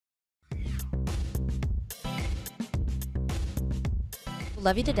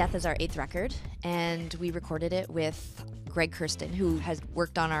Love You to Death is our 8th record, and we recorded it with Greg Kurstin, who has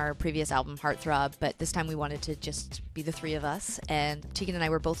worked on our previous album, Heartthrob, but this time we wanted to just be the three of us. And Tegan and I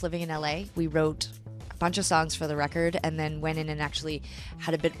were both living in LA. We wrote a bunch of songs for the record and then went in and actually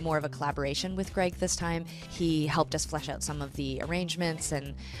had a bit more of a collaboration with Greg this time. He helped us flesh out some of the arrangements,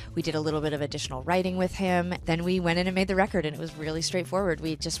 and we did a little bit of additional writing with him. Then we went in and made the record, and it was really straightforward.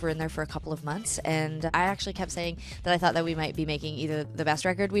 We just were in there for a couple of months, and I actually kept saying that I thought that we might be making either the best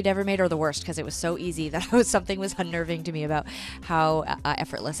record we'd ever made or the worst, because it was so easy that something was unnerving to me about how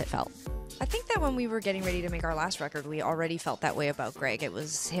effortless it felt. I think that when we were getting ready to make our last record, we already felt that way about Greg. It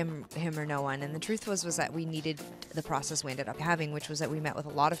was him or no one. And the truth was that we needed the process we ended up having, which was that we met with a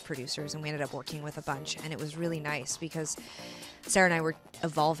lot of producers and we ended up working with a bunch. And it was really nice because Sarah and I were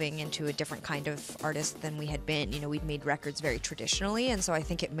evolving into a different kind of artist than we had been. You know, we'd made records very traditionally, and so I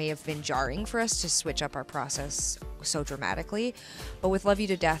think it may have been jarring for us to switch up our process so dramatically. But with Love You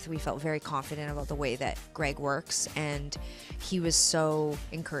to Death, we felt very confident about the way that Greg works, and he was so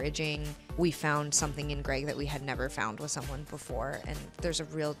encouraging. We found something in Greg that we had never found with someone before, and there's a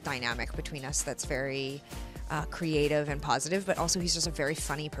real dynamic between us that's very creative and positive, but also he's just a very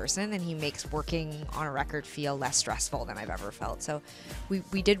funny person, and he makes working on a record feel less stressful than I've ever felt. So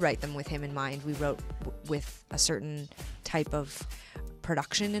we did write them with him in mind. We wrote with a certain type of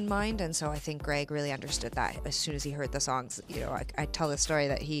production in mind, and so I think Greg really understood that as soon as he heard the songs. You know, I tell the story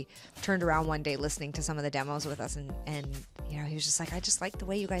that he turned around one day listening to some of the demos with us, and you know, he was just like, I just like the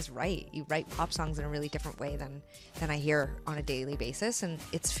way you guys write. You write pop songs in a really different way than I hear on a daily basis, and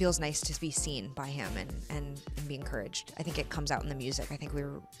it feels nice to be seen by him and be encouraged. I think it comes out in the music. I think we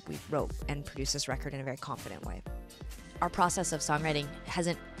wrote and produced this record in a very confident way. Our process of songwriting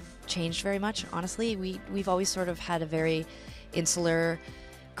hasn't changed very much, honestly. We've always sort of had a very insular,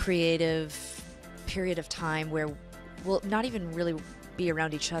 creative period of time where we'll not even really be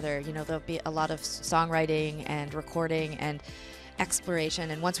around each other. You know, there'll be a lot of songwriting and recording and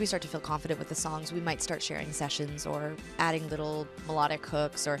exploration, and once we start to feel confident with the songs, we might start sharing sessions or adding little melodic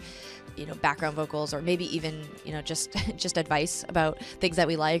hooks or, you know, background vocals, or maybe even, you know, just advice about things that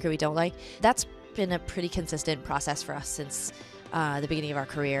we like or we don't like. That's been a pretty consistent process for us since the beginning of our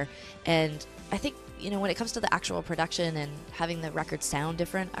career. And I think, you know, when it comes to the actual production and having the record sound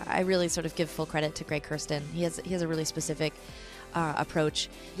different, I really sort of give full credit to Greg Kurstin. He has a really specific approach.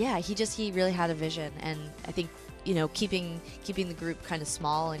 Yeah, he really had a vision, and I think, you know, keeping the group kind of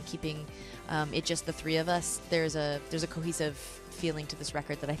small and keeping it just the three of us, there's a cohesive feeling to this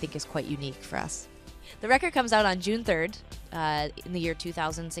record that I think is quite unique for us. The record comes out on June 3rd in the year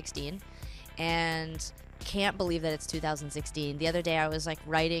 2016, and can't believe that it's 2016. The other day I was like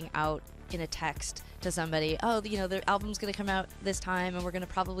writing out in a text to somebody, oh, you know, the album's gonna come out this time and we're gonna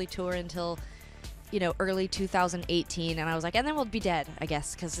probably tour until, you know, early 2018, and I was like, and then we'll be dead, I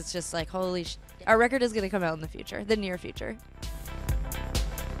guess, because it's just like, our record is gonna come out in the future, the near future.